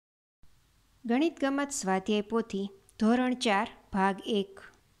ગણિત-ગમ્મત સ્વાધ્યાય પોથી ધોરણ 4 ભાગ 1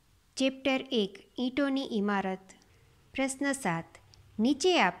 ચેપ્ટર 1 ઈંટોની ઇમારત. પ્રશ્ન 7.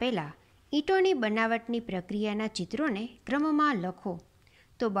 નીચે આપેલા ઈંટોની બનાવટની પ્રક્રિયાના ચિત્રોને ક્રમમાં લખો.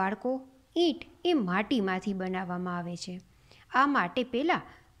 તો બાળકો, ઈંટ એ માટીમાંથી બનાવવામાં આવે છે. આ માટે પહેલાં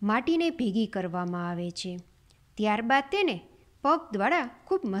માટીને ભેગી કરવામાં આવે છે. ત્યારબાદ તેને પગ દ્વારા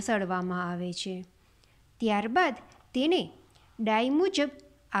ખૂબ મસળવામાં આવે છે. ત્યારબાદ તેને ડાય મુજબ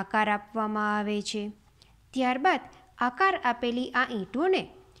આકાર આપવામાં આવે છે. ત્યારબાદ આકાર આપેલી આ ઈંટોને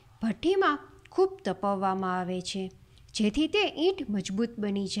ભઠ્ઠીમાં ખૂબ તપવવામાં આવે છે, જેથી તે ઈંટ મજબૂત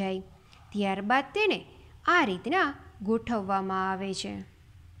બની જાય. ત્યારબાદ તેને આ રીતના ગોઠવવામાં આવે છે.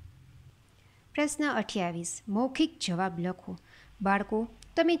 પ્રશ્ન 28. મૌખિક જવાબ લખો. બાળકો,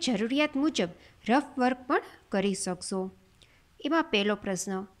 તમે જરૂરિયાત મુજબ રફ વર્ક પણ કરી શકશો. એમાં પહેલો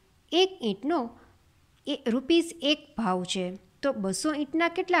પ્રશ્ન, એક ઈંટનો ₹1 ભાવ છે, તો 200 ઈંટના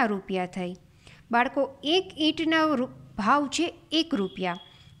કેટલા રૂપિયા થાય? બાળકો, એક ઈંટના ભાવ છે ₹1,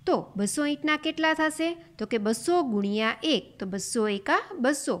 તો 200 ઈંટના કેટલા થશે? તો કે 200 ગુણ્યા 1, તો 200 એકા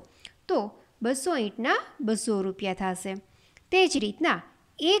 200, તો 200 ઈંટના ₹200 થશે. તે જ રીતના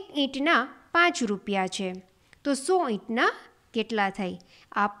એક ઈંટના ₹5 છે, તો 100 ઈંટના કેટલા થાય?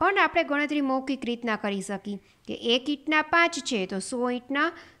 આ પણ આપણે ગણતરી મૌખિક રીતના કરી શકીએ કે એક ઈંટના 5 છે, તો 100 ઈંટના,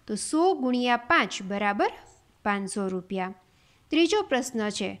 તો 100 ગુણ્યા 5 બરાબર ₹500. ત્રીજો પ્રશ્ન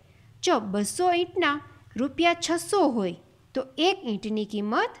છે, જો 200 ઈંટના ₹600 હોય તો એક ઈંટની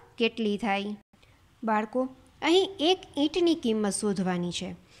કિંમત કેટલી થાય? બાળકો, અહીં એક ઈંટની કિંમત શોધવાની છે.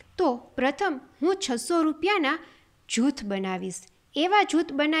 તો પ્રથમ હું ₹600ના જૂથ બનાવીશ. એવા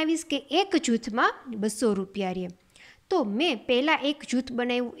જૂથ બનાવીશ કે એક જૂથમાં ₹200 રહે. તો મેં પહેલાં એક જૂથ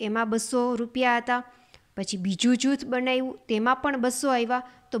બનાવ્યું, એમાં ₹200 હતા. પછી બીજું જૂથ બનાવ્યું, તેમાં પણ 200 આવ્યા.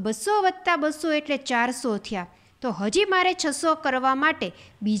 તો 200 + 200 એટલે 400 થયા. તો હજી મારે 600 કરવા માટે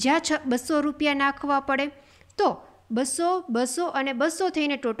બીજા ₹200 નાખવા પડે. તો 200, 200 અને 200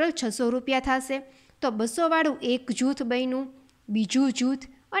 થઈને ટોટલ ₹600 થશે. તો 200વાળું એક જૂથ બન્યું, બીજું જૂથ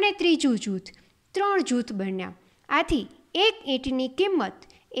અને ત્રીજું જૂથ, 3 જૂથ બન્યા. આથી એક ઈંટની કિંમત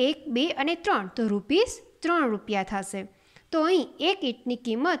 1, 2 અને 3, તો ₹3 થશે. તો અહીં એક ઈંટની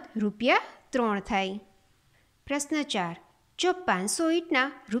કિંમત ₹3 થાય. પ્રશ્ન 4. જો 500 ઈંટના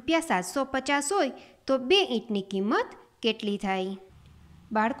 ₹750 હોય તો 2 ઈંટની કિંમત કેટલી થાય?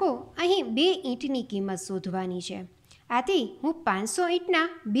 બાળકો, અહીં 2 ઈંટની કિંમત શોધવાની છે. આથી હું 500 ઈંટના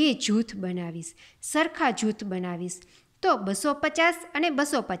 2 જૂથ બનાવીશ, સરખા જૂથ બનાવીશ. તો 250 અને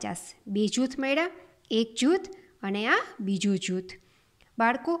 250 2 જૂથ મળ્યા, એક જૂથ અને આ બીજું જૂથ.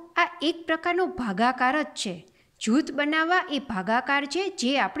 બાળકો, આ એક પ્રકારનો ભાગાકાર જ છે. જૂથ બનાવવા એ ભાગાકાર છે,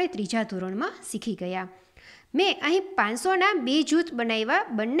 જે આપણે 3જા ધોરણમાં શીખી ગયા. મેં અહીં 500ના 2 જૂથ બનાવ્યા.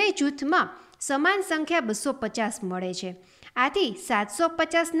 બંને જૂથમાં સમાન સંખ્યા 250 મળે છે. આથી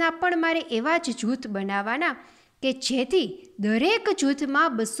 750ના પણ મારે એવા જ જૂથ બનાવવાના કે જેથી દરેક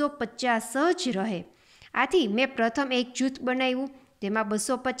જૂથમાં 250 જ રહે. આથી મેં પ્રથમ એક જૂથ બનાવ્યું, તેમાં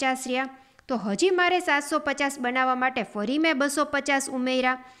 250 રહ્યા. તો હજી મારે 750 બનાવવા માટે ફરી મેં 250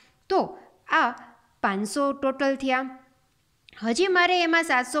 ઉમેર્યા. તો આ 500 ટોટલ થયા. હજી મારે એમાં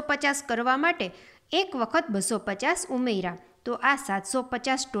 750 કરવા માટે એક વખત 250 ઉમેર્યા. તો આ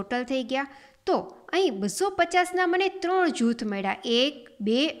 750 ટોટલ થઈ ગયા. તો અહીં 250ના મને 3 જૂથ મળ્યા, 1,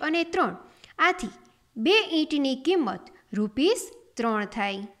 2 અને 3. આથી 2 ઈંટની કિંમત ₹3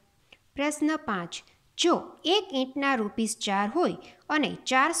 થાય. પ્રશ્ન 5. જો એક ઈંટના ₹4 હોય અને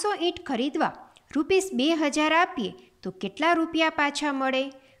 400 ઈંટ ખરીદવા ₹2000 આપીએ તો કેટલા રૂપિયા પાછા મળે?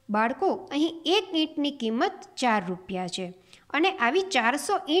 બાળકો, અહીં એક ઈંટની કિંમત ₹4 છે અને આવી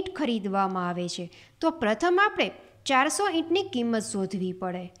 400 ઈંટ ખરીદવામાં આવે છે. તો પ્રથમ આપણે 400 ઈંટની કિંમત શોધવી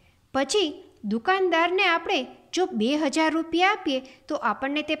પડે. પછી દુકાનદારને આપણે જો ₹2000 આપીએ તો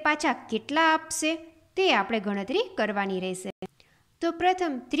આપણને તે પાછા કેટલા આપશે તે આપણે ગણતરી કરવાની રહેશે. તો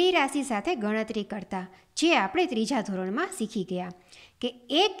પ્રથમ ત્રિરાશિ સાથે ગણતરી કરતા, જે આપણે 3જા ધોરણમાં શીખી ગયા કે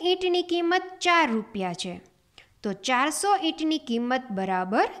એક ઈંટની કિંમત ₹4 છે. તો 400 ઈંટની કિંમત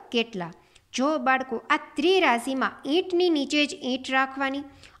બરાબર કેટલા? જો બાળકો, આ ત્રિરાશિમાં ઈંટની નીચે જ ઈંટ રાખવાની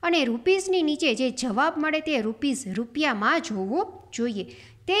અને રૂપીસની નીચે જે જવાબ મળે તે રૂપિયામાં જ હોવો જોઈએ.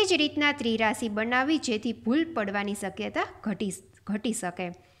 તે જ રીતના ત્રિરાશિ બનાવવી, જેથી ભૂલ પડવાની શક્યતા ઘટી શકે.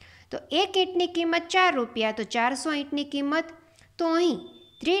 તો એક ઈંટની કિંમત ₹4, તો 400 ઈંટની કિંમત. તો અહીં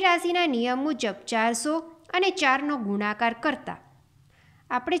ત્રિરાશિના નિયમ મુજબ 400 અને 4નો ગુણાકાર કરતા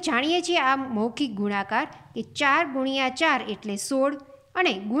આપણે જાણીએ છીએ આ મૌખિક ગુણાકાર કે 4 ગુણ્યા 4 એટલે 16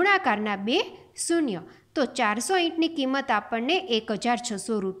 અને ગુણાકારના 2 શૂન્ય. તો 400 ઈંટની કિંમત આપણને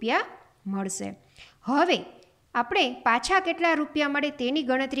 ₹1600 મળશે. હવે આપણે પાછા કેટલા રૂપિયા મળે તેની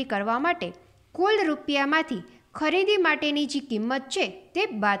ગણતરી કરવા માટે કુલ રૂપિયામાંથી ખરીદી માટેની જે કિંમત છે તે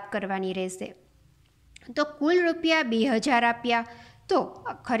બાદ કરવાની રહેશે. તો કુલ રૂપિયા 2000 આપ્યા, તો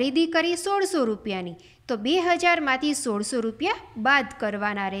ખરીદી કરી 1600 રૂપિયાની, તો 2000માંથી 1600 રૂપિયા બાદ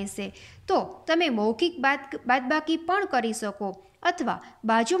કરવાના રહેશે. તો તમે મૌખિક બાદબાકી પણ કરી શકો, અથવા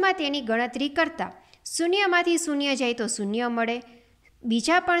બાજુમાં તેની ગણતરી કરતાં શૂન્યમાંથી શૂન્ય જાય તો શૂન્ય મળે,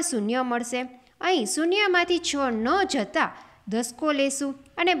 બીજા પણ શૂન્ય મળશે. અહીં શૂન્યમાંથી 6 ન જતાં દસકો લેશું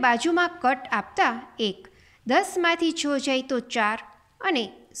અને બાજુમાં કટ આપતા 1, 10માંથી 6 જાય તો 4 અને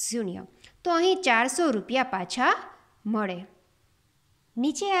 0, તો અહીં 400 રૂપિયા પાછા મળે.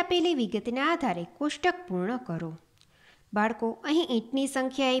 નીચે આપેલી વિગતના આધારે કોષ્ટક પૂર્ણ કરો. બાળકો, અહીં ઈંટની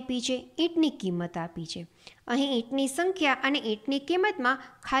સંખ્યા આપી છે, ઈંટની કિંમત આપી છે. અહીં ઈંટની સંખ્યા અને ઈંટની કિંમતમાં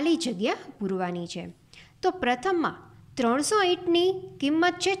ખાલી જગ્યા પૂરવાની છે. તો પ્રથમમાં 300 ઈંટની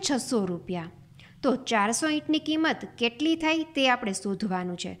કિંમત છે 600 રૂપિયા. તો 400 ઈંટની કિંમત કેટલી થાય તે આપણે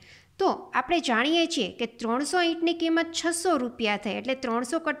શોધવાનું છે. તો આપણે જાણીએ છીએ કે 300 ઈંટની કિંમત 600 રૂપિયા થઈ, એટલે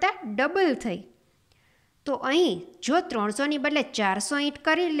 300 કરતાં ડબલ થઈ. તો અહીં જો 300ની બદલે 400 ઈંટ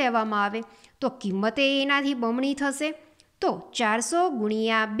કરી લેવામાં આવે તો કિંમતે એનાથી બમણી થશે. તો 400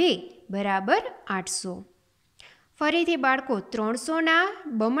 ગુણ્યા 2 બરાબર 800. ફરીથી બાળકો, 300ના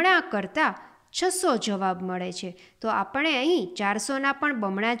બમણા કરતાં 600 જવાબ મળે છે, તો આપણે અહીં 400ના પણ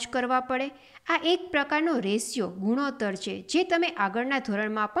બમણા જ કરવા પડે. આ એક પ્રકારનો રેશિયો ગુણોત્તર છે, જે તમે આગળના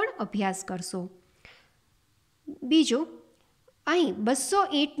ધોરણમાં પણ અભ્યાસ કરશો. બીજું, અહીં 200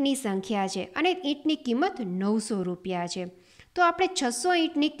 ઈંટની સંખ્યા છે અને ઈંટની કિંમત 900 રૂપિયા છે. તો આપણે 600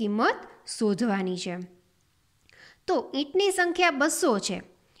 ઈંટની કિંમત શોધવાની છે. તો ઈંટની સંખ્યા 200 છે,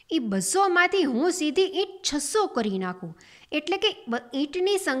 એ 200માંથી હું સીધી ઈંટ 600 કરી નાખું, એટલે કે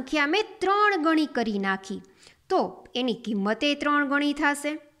ઈંટની સંખ્યા મેં 3 ગણી કરી નાખી, તો એની કિંમતે 3 ગણી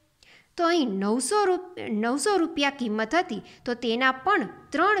થશે. તો અહીં 900 રૂપિયા કિંમત હતી, તો તેના પણ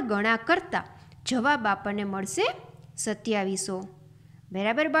 3 ગણા કરતાં જવાબ આપણને મળશે 2700.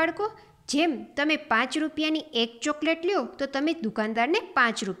 બરાબર બાળકો? જેમ તમે 5 રૂપિયાની એક ચોકલેટ લ્યો તો તમે દુકાનદારને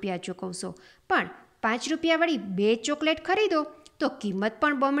 5 રૂપિયા ચૂકવશો, પણ 5 રૂપિયાવાળી 2 ચોકલેટ ખરીદો તો કિંમત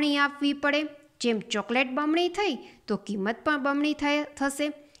પણ બમણી આપવી પડે. જેમ ચોકલેટ બમણી થઈ તો કિંમત પણ બમણી થશે.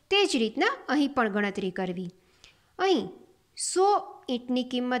 તે જ રીતના અહીં પણ ગણતરી કરવી. અહીં 100 ઈંટની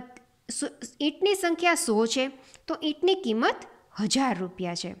કિંમત, ઈંટની સંખ્યા 100 છે, તો ઈંટની કિંમત 1000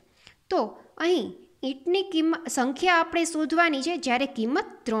 રૂપિયા છે. તો અહીં ઈંટની સંખ્યા આપણે શોધવાની છે જ્યારે કિંમત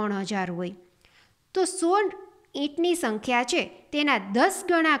 3000 હોય. તો 100 ઈંટની સંખ્યા છે તેના 10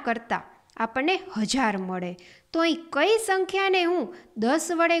 ગણા કરતાં આપણને 1000 મળે. તો અહીં કઈ સંખ્યાને હું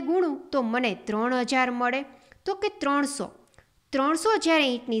 10 વડે ગુણું તો મને 3000 મળે? તો કે 300. 300 જ્યારે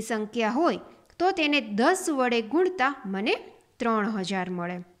ઈંટની સંખ્યા હોય તો તેને 10 વડે ગુણતા મને 3000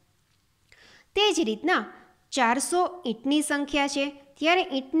 મળે. તે જ રીતના 400 ઈંટની સંખ્યા છે, ત્યારે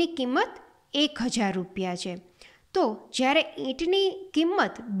ઈંટની કિંમત 1000 રૂપિયા છે. તો જ્યારે ઈંટની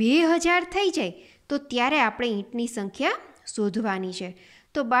કિંમત 2000 થઈ જાય તો ત્યારે આપણે ઈંટની સંખ્યા શોધવાની છે.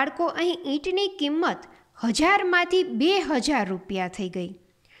 તો બાળકો, અહીં ઈંટની કિંમત 1000માંથી 2000 રૂપિયા થઈ ગઈ.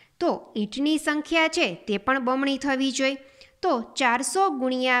 તો ઈંટની સંખ્યા છે તે પણ બમણી થવી જોઈએ. તો 400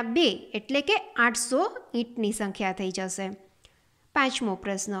 ગુણ્યા 2 એટલે કે 800 ઈંટની સંખ્યા થઈ જશે. 5મો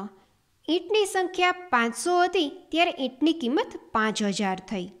પ્રશ્ન, ઈંટની સંખ્યા 500 હતી ત્યારે ઈંટની કિંમત 5000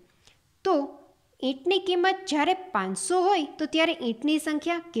 થઈ. તો ઈંટની કિંમત જ્યારે 500 હોય તો ત્યારે ઈંટની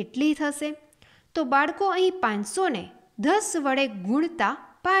સંખ્યા કેટલી થશે? તો બાળકો, અહીં 500ને 10 વડે ગુણતા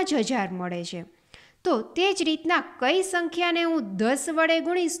 5000 મળે છે. તો તે જ રીતના કઈ સંખ્યાને હું 10 વડે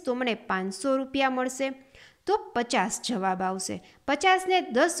ગુણીશ તો મને 500 રૂપિયા મળશે? તો 50 જવાબ આવશે. 50ને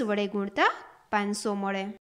 10 વડે ગુણતા 500 મળે.